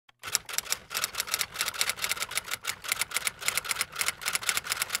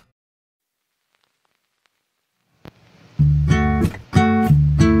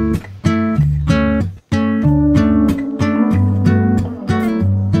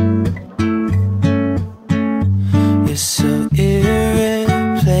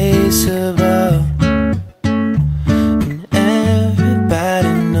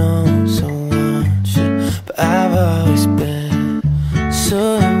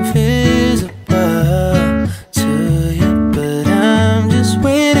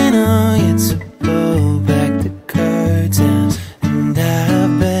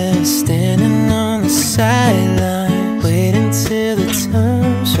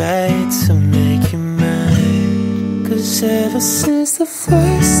ever since the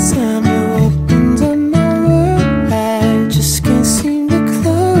first time you opened up my world, I just can't seem to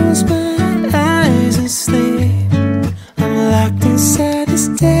close my eyes and sleep. I'm locked inside this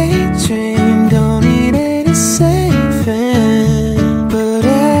daydream, don't need any saving. But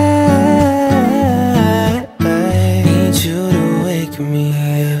I need you to wake me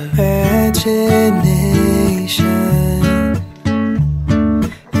up. Imagination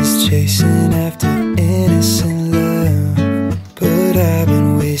is chasing after innocent love, but I've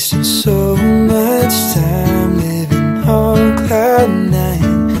been wasting so much time living on cloud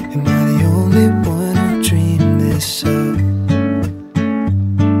nine. Am I the only one who dreamed this up?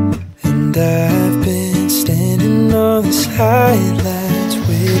 And I've been standing on these highlights,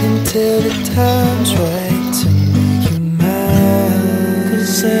 waiting till the time's right to make you mine.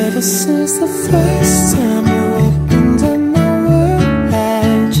 'Cause ever since the first time you opened up my world, I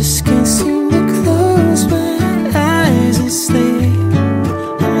just can't seem to close my eyes and sleep.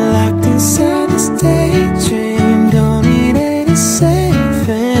 I'm locked inside this daydream, don't need any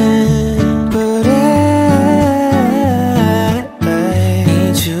saving. But I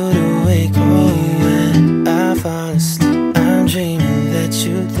need you to wake me when I fall asleep. I'm dreaming that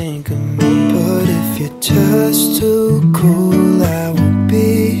you think of me. But if you're just too cool, I won't be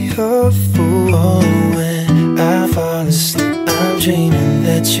your fool. Oh, when I fall asleep, I'm dreaming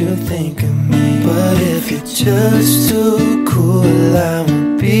that you think of me. But if you're just too cool, I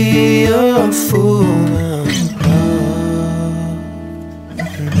won't be your fool.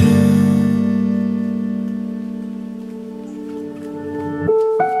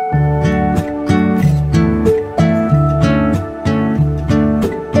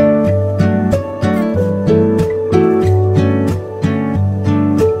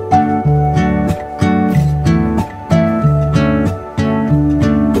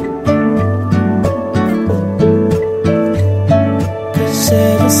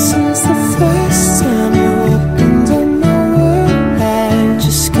 Ever since the first time you opened up my world, I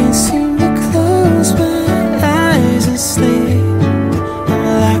just can't seem to close my eyes and sleep. I'm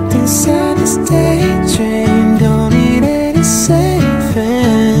locked inside this daydream, don't need any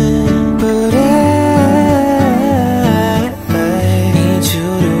saving. But I need you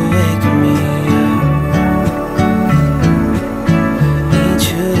to wake me up. Need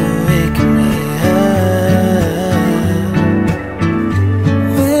you to wake me up.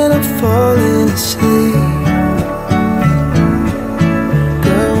 Falling asleep,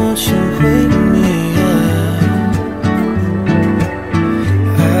 girl, won't you wake me up?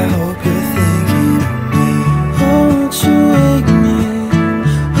 I hope you're thinking of me. Oh, won't you wake me?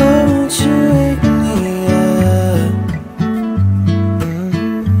 Oh, won't you wake me up?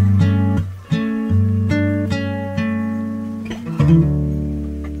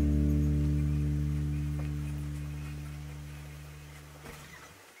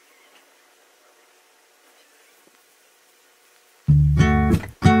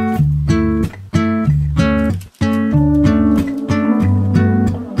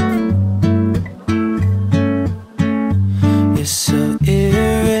 You're so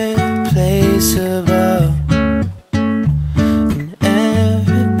irreplaceable, and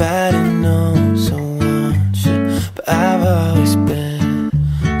everybody knows I want you. But I've always been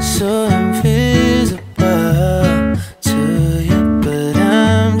so invisible to you. But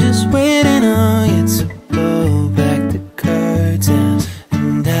I'm just waiting on you to blow back the curtains.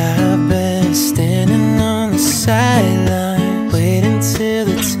 And I've been standing on the sideline, waiting till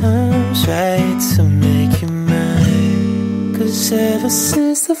the time's right to make you mine. 'Cause ever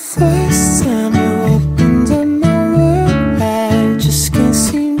since the first time you opened up my world, I just can't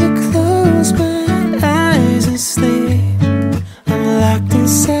seem to close my eyes and sleep. I'm locked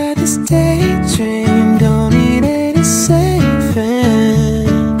inside this daydream, don't need any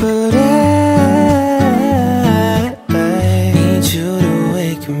saving. But I need you to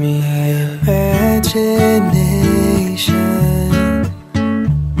wake me up. Imagination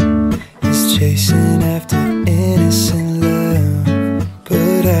is chasing after innocent love,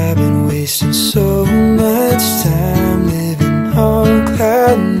 but I've been wasting so much time living on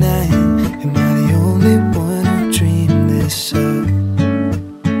cloud nine. Am I the only one who dreamed this up?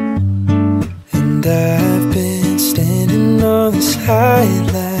 And I've been standing on these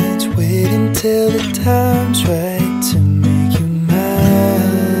highlights, waiting till the time's right to make you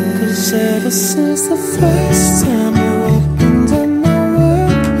mine. 'Cause ever since the first time you opened up my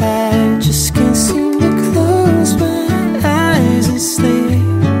world, I just can't seem to close my eyes and sleep.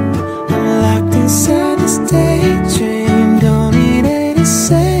 I'm locked inside this daydream, don't need any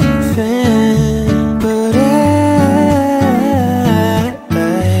saving. But I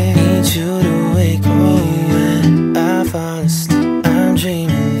need you to wake me when I fall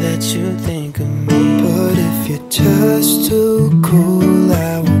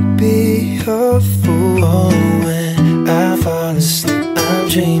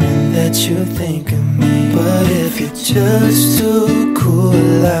meaning that you think of me. But if you're just too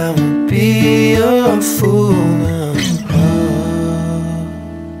cool, I won't be your fool.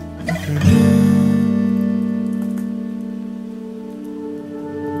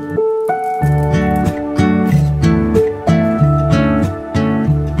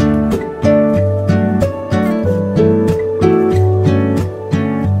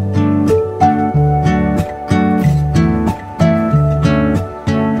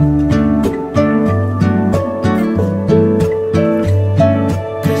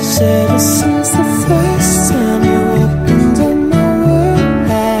 Ever since the first time you opened up my world,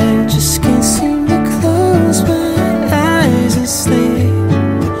 I just can't seem to close my eyes and sleep.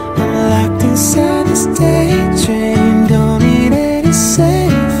 I'm locked inside this daydream, don't need any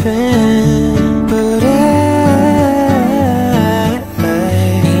saving. But I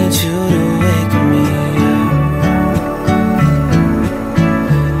need you to wake me up.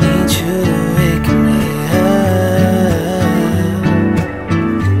 Need you to wake me up.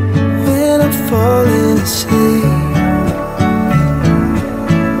 Falling asleep,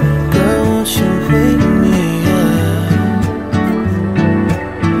 girl, won't you wake me up?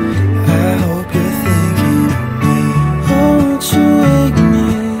 I hope you're thinking of me. Oh, won't you wake me?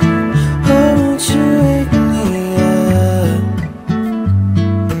 Oh, won't you wake me up?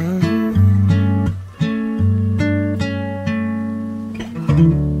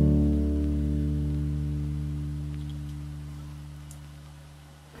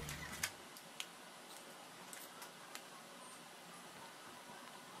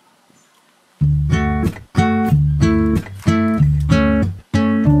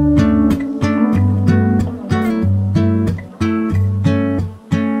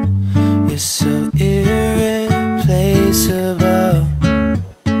 You're so irreplaceable,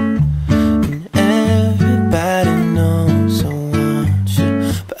 and everybody knows I want you.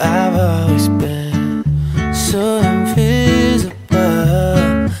 But I've always been so invisible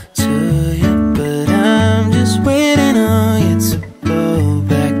to you. But I'm just waiting on you to pull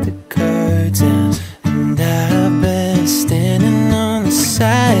back the curtains. And I've been standing on the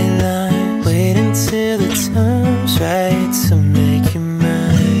sideline, waiting till the time's right to make you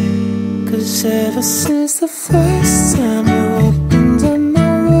mine. 'Cause ever since the first time you opened up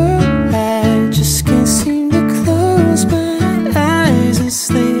my world, I just can't seem to close my eyes and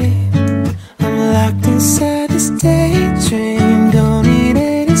sleep. I'm locked inside this daydream, don't need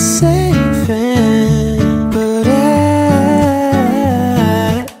any saving. But I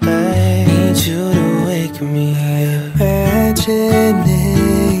need you to wake me up.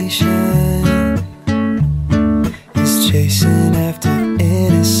 Imagination is chasing after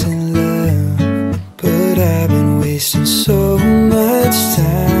innocent love, but I've been wasting so much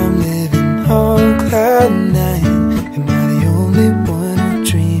time living on cloud nine. Am I the only one who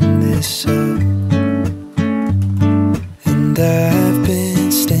dreamed this up? And I've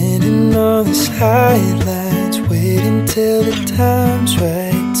been standing on the sidelines, waiting till the time's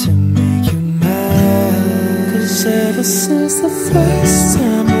right to make you mine. 'Cause ever since the first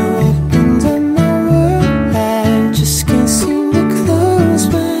time you opened up my world, I just can't seem to close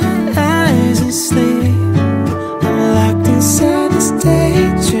my eyes and sleep. I'm locked inside this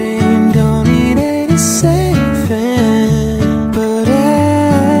daydream, don't need any saving. But I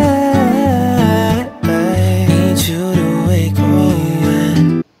need you to wake me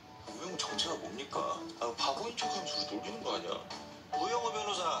up. 우영 정체가 뭡니까? 바보인 척하면서 놀리는 거 아니야? 우영호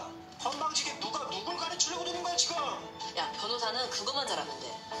변호사, 건방지게 누가 누굴 가르치려고 드는 거야 지금? 야, 변호사는 그것만 잘하면 돼.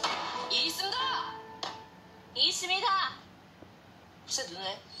 일 있습니다! 있습니다! 글쎄,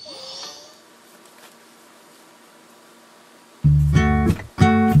 눈에.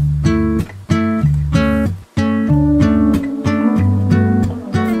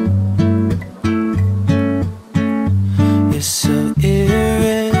 You're so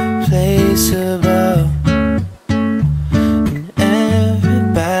irreplaceable, and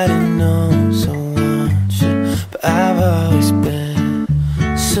everybody knows I want you. But I've always been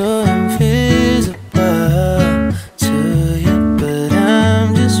so invisible to you. But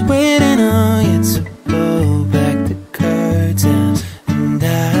I'm just waiting on you to pull back the curtains. And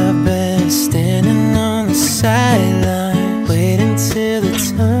I've been standing on the sideline, waiting till the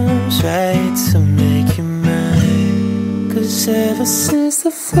time's right to make you mine. 'Cause ever since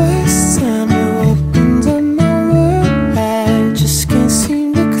the first time you opened up my world, I just can't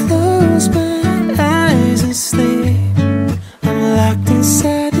seem to close my eyes and sleep. I'm locked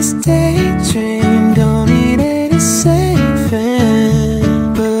inside this daydream, don't need any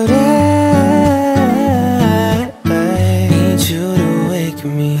saving. But I need you to wake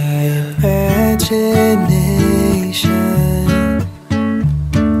me up. Imagination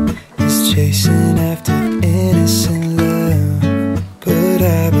chasing after innocent love, but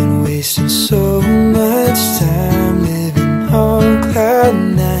I've been wasting so much time living on cloud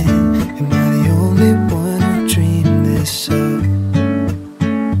nine. Am I the only one who dreamed this up?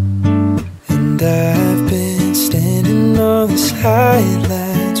 And I've been standing on these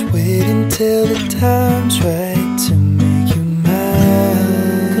highlights, waiting till the time's right to make you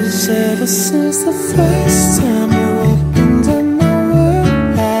mine. 'Cause ever since the first time you opened up my world,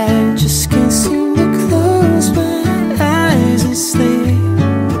 I just can't seem to close my eyes and sleep.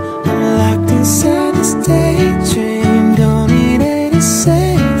 I'm locked inside this daydream, don't need any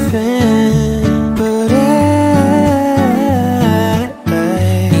saving. But I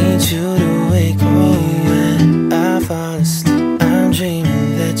need you to wake me when I fall asleep. I'm dreaming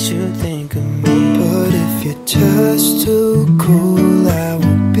that you think of me. But if you're just too cool, I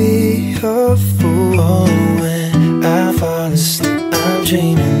won't be your fool. Oh, when I fall asleep, I'm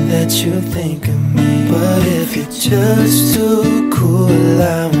dreaming that you think of me. But if you're just too cool, I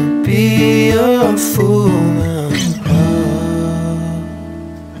won't be your fool.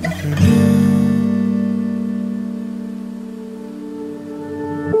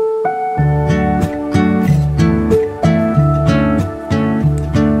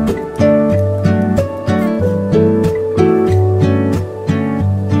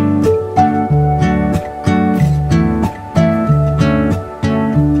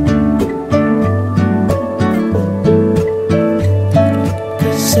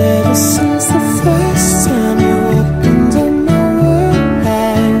 Ever since the first time you opened up my world, I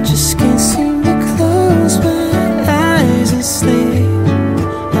just can't seem to close my eyes and sleep.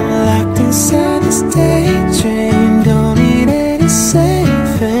 I'm locked inside this daydream, don't need any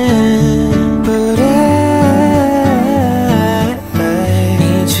saving. But I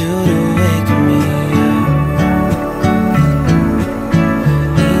need you to wake me up.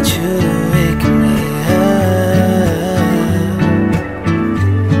 Need you to wake me up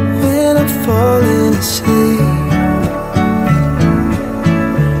when I'm falling asleep.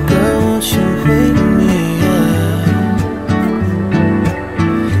 Girl, won't you wake me up?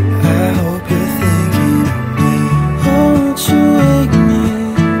 I hope you're thinking of me. Oh, won't you wake me?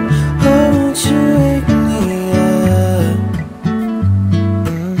 Oh, won't you wake me up?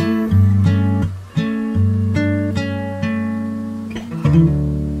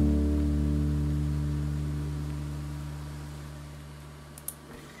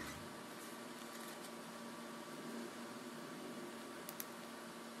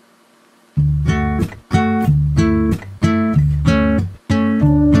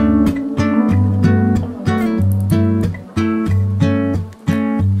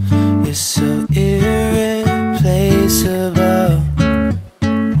 You're so irreplaceable,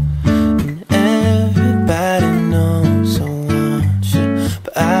 and everybody knows I want you.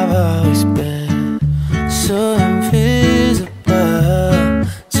 But I've always been so invisible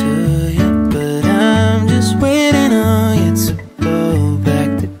to you. But I'm just waiting on you to pull back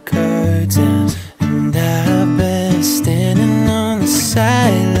the curtains. And I've been standing on the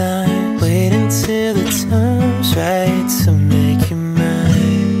sideline, waiting till the time's right to make you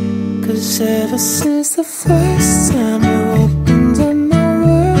mine. 'Cause ever since the first time you opened up my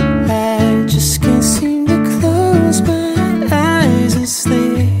world, I just can't seem to close my eyes and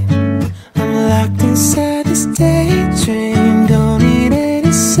sleep. I'm locked inside this daydream, don't need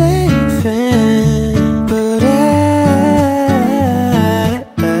any saving. But I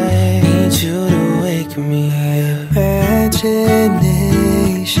need you to wake me up. Imagination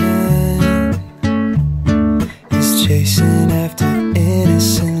is chasing after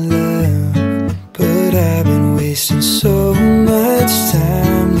innocent love, but I've been wasting so much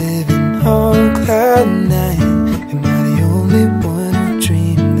time living on cloud nine. Am I the only one who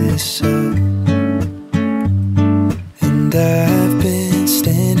dreamed this up? And I've been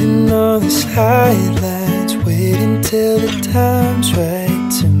standing on these highlights, waiting till the time's right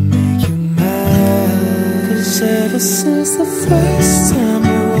to make you mine. 'Cause ever since the first time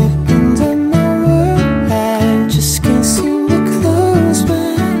you opened up my world, I just can't seem to close my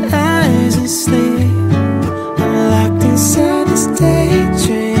eyes and sleep. I'm locked inside this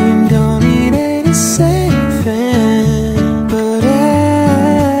daydream, don't need any saving. But I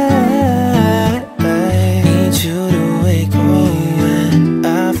need you to wake me when I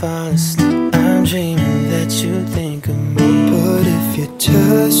fall asleep. I'm dreaming that you think of me. But if you're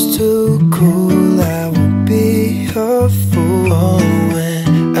just too cool, I won't be your fool. Oh, when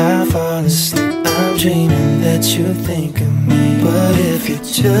I fall asleep, I'm dreaming that you think of me. But if you're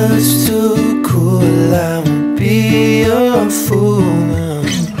just too cool, I won't be your fool.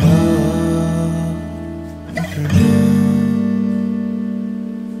 Oh. 'Cause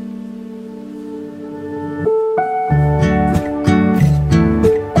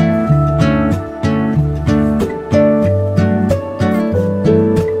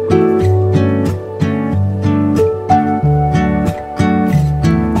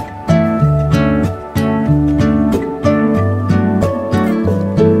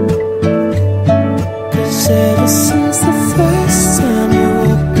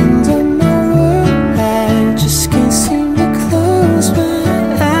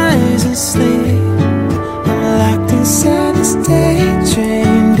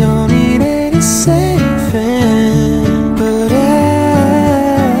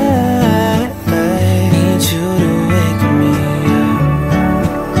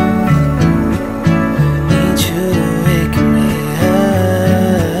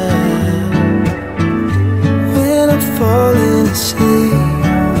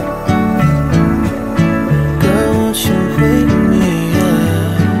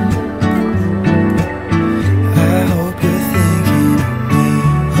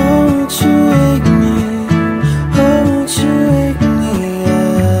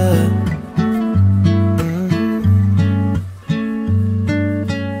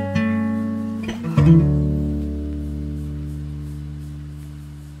You're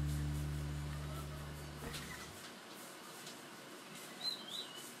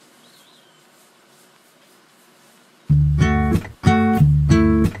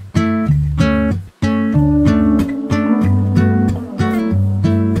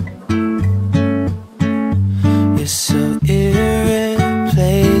so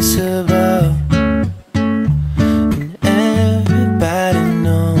irreplaceable, and everybody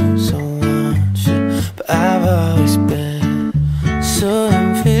knows I want you, but I've always been so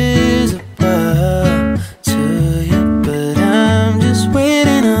invisible to you. But I'm just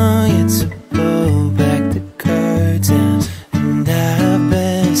waiting on you to pull back the curtains, and I've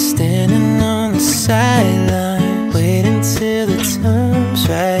been standing on the sideline, waiting till the time's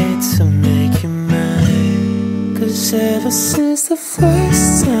right to make you mine. 'Cause ever since the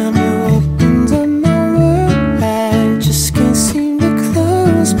first time you opened up my world, I just can't seem to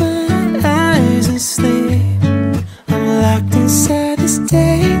close my eyes and sleep. I'm locked inside this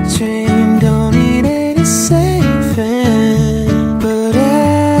daydream, don't need any saving. But I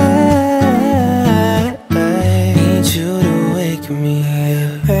need you to wake me up.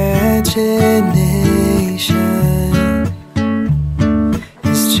 Imagination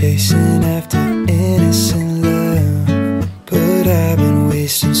is chasing after innocent love, but I've been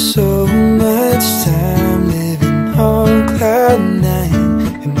wasting so much time living on cloud nine.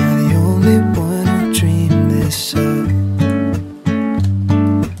 Am I the only one who dreamed this up?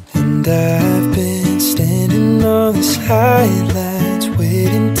 And I've been standing on the sidelines,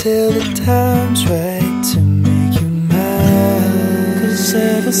 waiting till the time's right to make you mine. 'Cause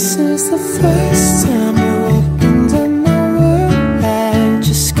ever since the first time you opened up my world, I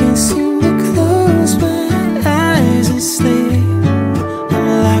just can't seem to close my eyes and sleep. I'm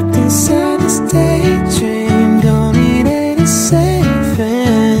locked inside this daydream, don't need any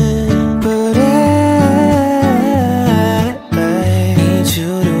saving. But I need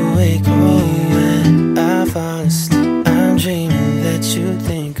you to wake me when I fall asleep. I'm dreaming that you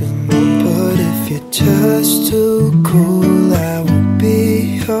think of me. But if you're just too cool, I won't be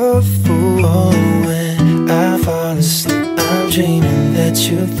your fool. Oh, when I fall asleep, I'm dreaming that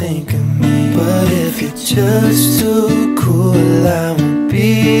you think of me. But if you're just too cool, I won't be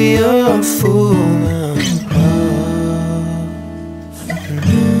your fool.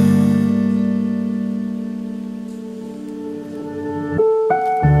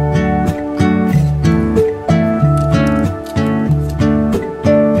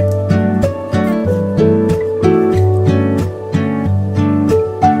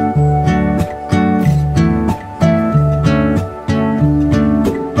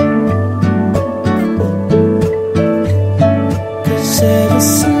 Ever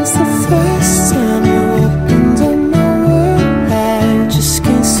since the first time you opened up my world, I just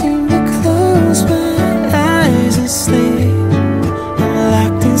can't seem to close my eyes and sleep. I'm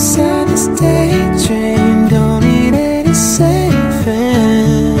locked inside this daydream, don't need any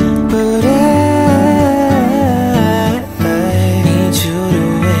saving. But I need you to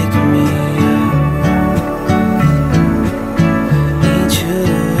wake me up. Need you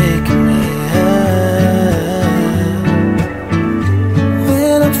to wake me up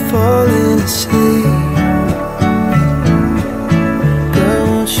when I'm falling asleep. Girl,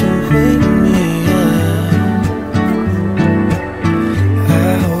 won't you wake me up? I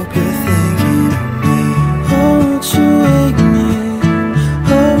hope you're thinking of me. Oh, won't you wake me?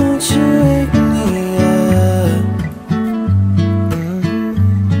 Oh, won't you wake me up?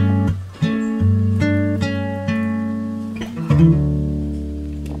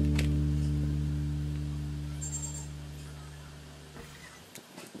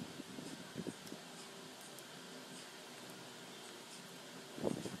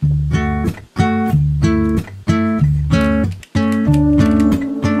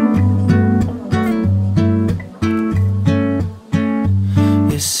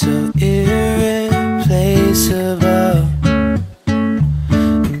 You're so irreplaceable,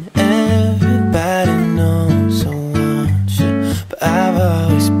 and everybody knows I want you, but I've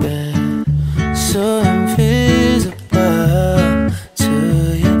always been so invisible to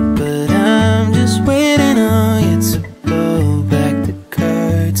you. But I'm just waiting on you to pull back the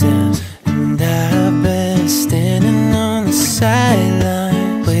curtains, and I've been standing on the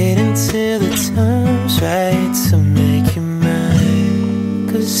sideline, waiting till the time's right to make you mine.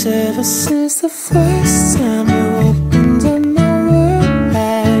 'Cause ever since the first time you opened up my world, I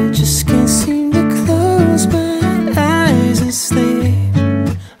just can't seem to close my eyes and sleep.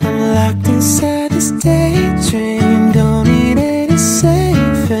 I'm locked inside this daydream, don't need any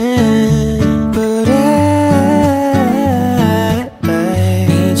saving. But I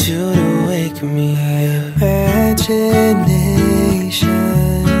need you to wake me up.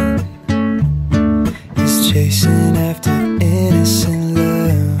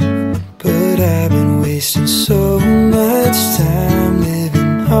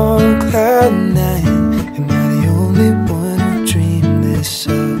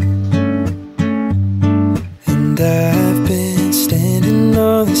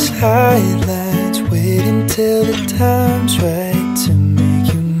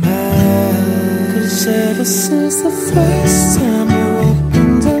 ever since the first time you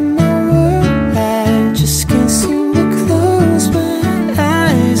opened up my world, I just can't seem to close my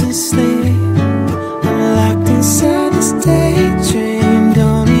eyes and sleep. I'm locked inside this daydream,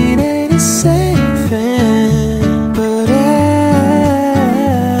 don't need any saving. But I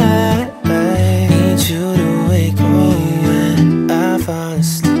need you to wake me when I fall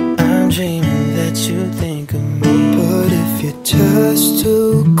asleep. I'm dreaming that you think of me. But if you're just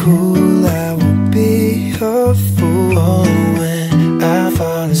too cool, I won't be your fool. Oh, when I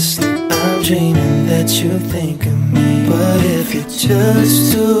fall asleep, I'm dreaming that you think of me. But if you're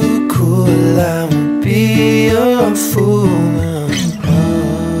just too cool, I won't be your fool.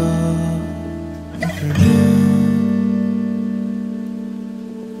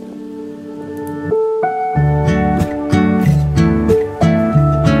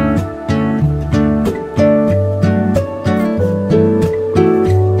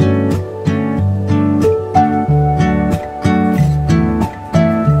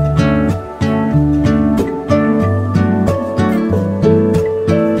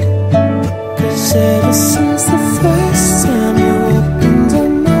 Ever since the first time you opened up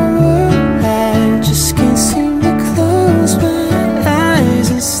my world, I just can't seem to close my eyes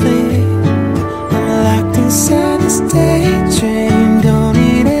and sleep. I'm locked inside this daydream, don't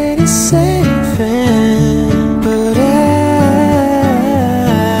need any saving. But I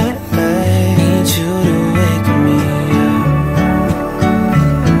need you to wake me up.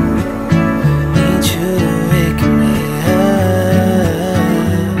 Need you to wake me up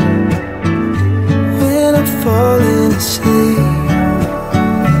when I'm falling asleep.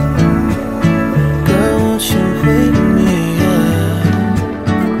 Girl, won't you wake me up?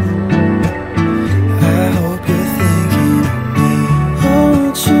 I hope you're thinking of me. Oh,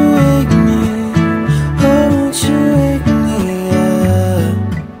 won't you wake me? Oh, won't you wake me up?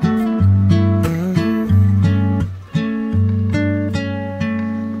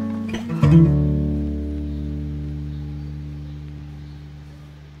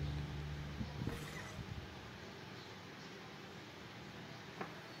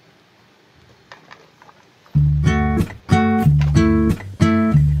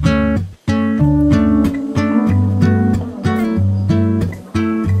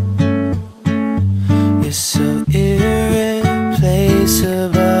 You're so irreplaceable,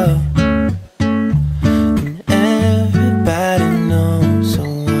 and everybody knows I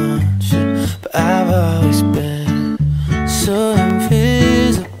want you. But I've always been so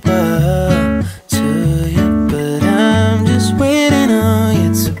invisible to you. But I'm just waiting on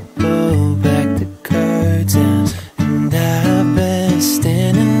you to pull back the curtains. And I've been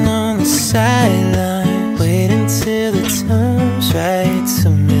standing on the sideline, waiting till the time's right to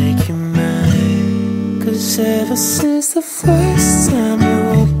make you mine. 'Cause ever since the first time you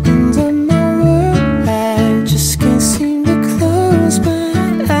opened up my world, I just can't seem to close my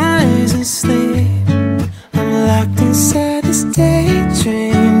eyes and sleep. I'm locked inside this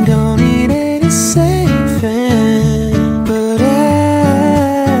daydream, don't need any saving. But I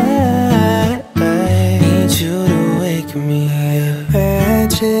need you to wake me up.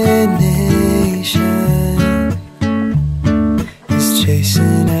 Imagination is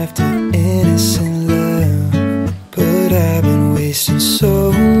chasing after innocent love, but I've been wasting so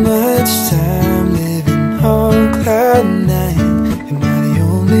much time living on cloud nine. Am I the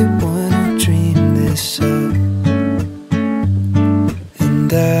only one who dreamed this up? And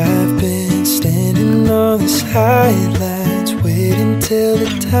I've been standing on these highlights, waiting till the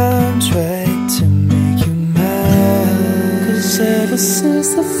time's right to make you mine. 'Cause ever since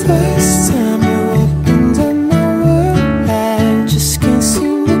the first time you opened up my world, I just can't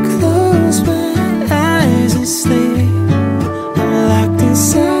seem to close my eyes and sleep. I'm locked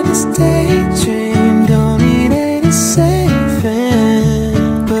inside this daydream, don't need any saving.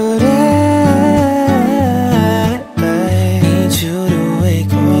 But I need you to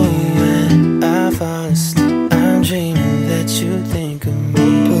wake me when I fall asleep. I'm dreaming that you think of me.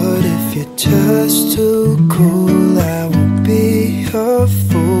 But if you're just too cool, I won't be your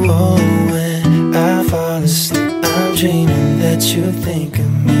fool. Oh, when I fall asleep, I'm dreaming that you think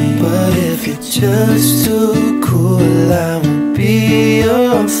of me. But if you're just too cool, I won't be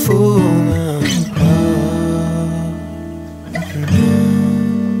your fool.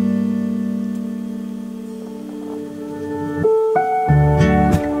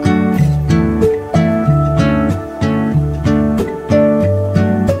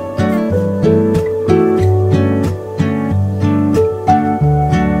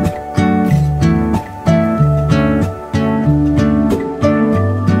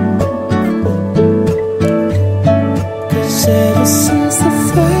 Ever since the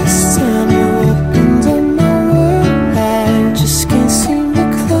first time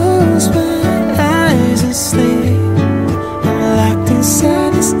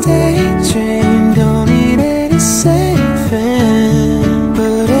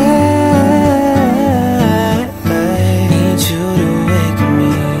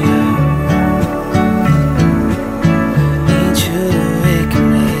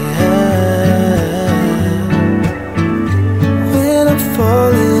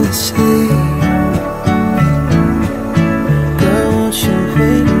asleep. Girl, won't you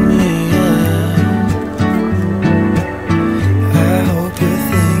wake me up? I hope you're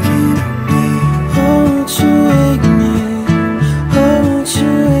thinking of me. Oh, won't you wake me? Oh, won't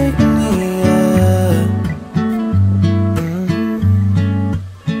you wake me up?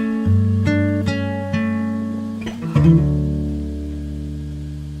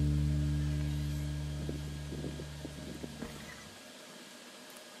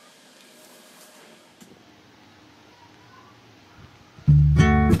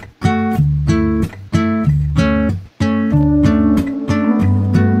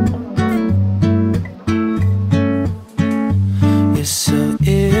 You're so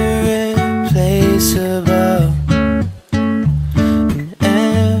irreplaceable, and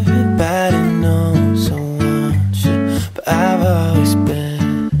everybody knows I want you, but I've always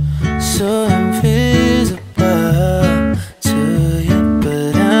been so invisible to you.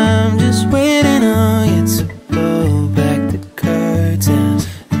 But I'm just waiting on you to pull back the curtains,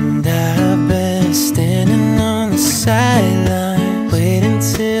 and I've been standing on the sideline, waiting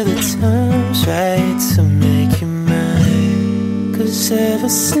till the time's right to make you mine. 'Cause ever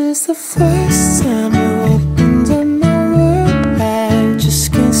since the first time you opened up my world, I just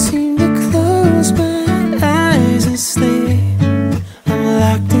can't seem to close my eyes and sleep. I'm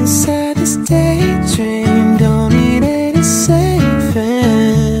locked inside this daydream, don't need any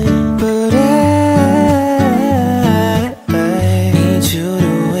saving. But I need you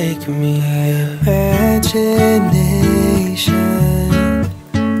to wake me up. Imagination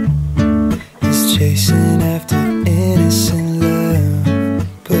is chasing after innocent love,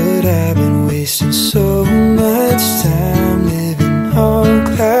 but I've been wasting so much time living on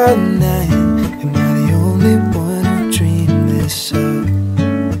cloud nine. Am I the only one who dreamed this up?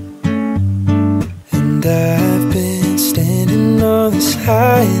 And I've been standing on the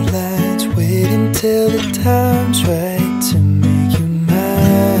sidelines, waiting till the time's right to make you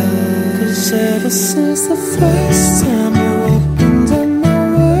mine. 'Cause ever since the first time you opened up my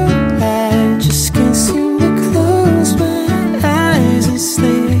world, I just can't seem to close my eyes and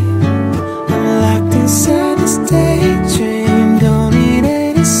sleep. I'm locked inside this daydream, don't need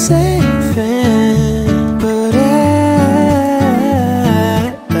any saving. But I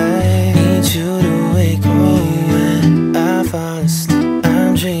need you to wake me when I fall asleep.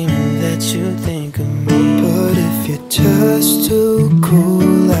 I'm dreaming that you think of me. But if you're just too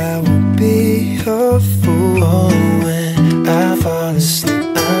cool, I won't be your fool. Oh, when I fall asleep,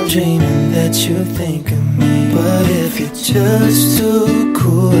 I'm dreaming that you think of me. But if you're just too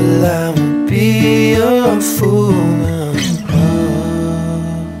cool, I won't be your fool.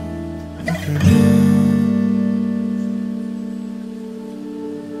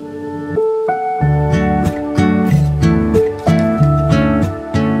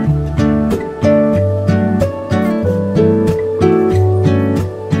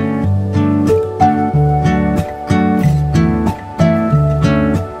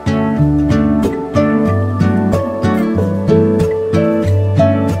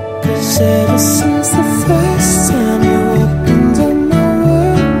 Ever since the first time you opened up my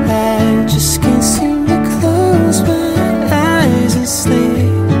world, I just can't seem to close my eyes and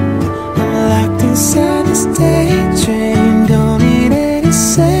sleep. I'm locked inside this daydream, don't need any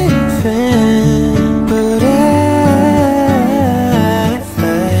saving. But I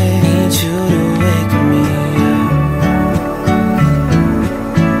need you to wake me up.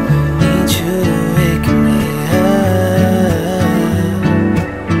 Need you to wake me up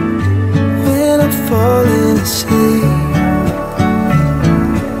when I'm falling asleep.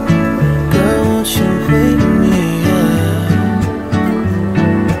 Girl, won't you wake me up?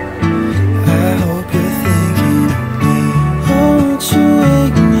 I hope you're thinking of me. Oh, won't you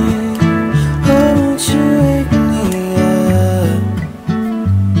wake me? Oh, won't you wake me up?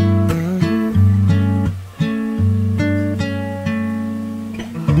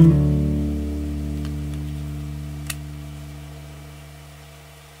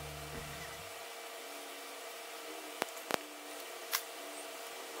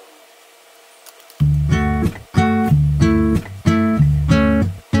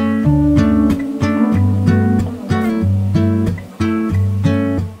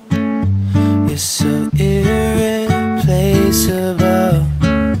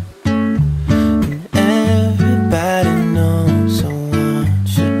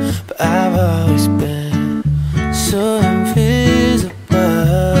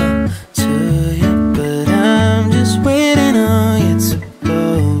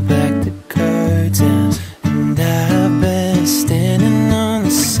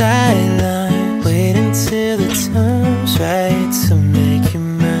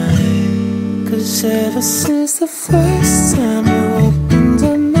 'Cause ever since the first time you opened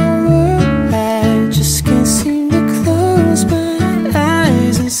up my world, I just can't seem to close my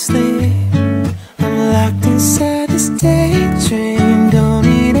eyes and sleep. I'm locked inside this daydream, don't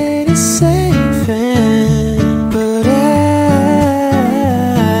need any saving. But I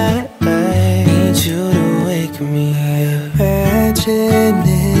need you to wake me up. Imagination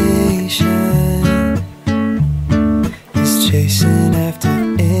is chasing after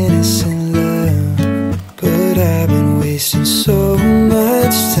innocent love, but I've been wasting so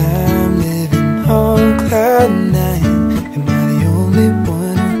much time living on cloud nine. Am I the only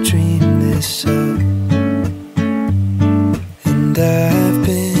one who dreamed this up? And I've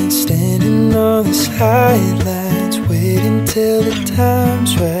been standing on these highlights, waiting till the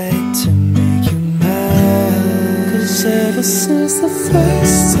time's right to make you mine. 'Cause ever since the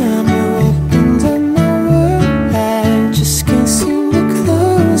first time you opened up my world, I just can't seem to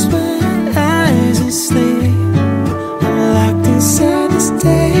close my eyes and sleep. I'm locked inside this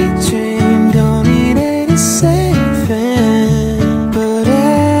daydream, don't need any saving. But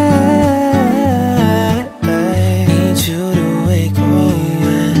I need you to wake me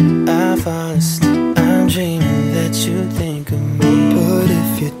when I fall asleep. I'm dreaming that you think of me. But if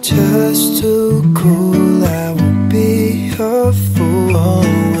you're just too cool, I won't be your fool. Oh,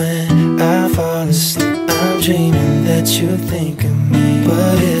 when I fall asleep, I'm dreaming that you think of me.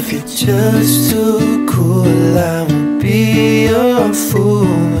 But if you're just too cool, I won't be your fool.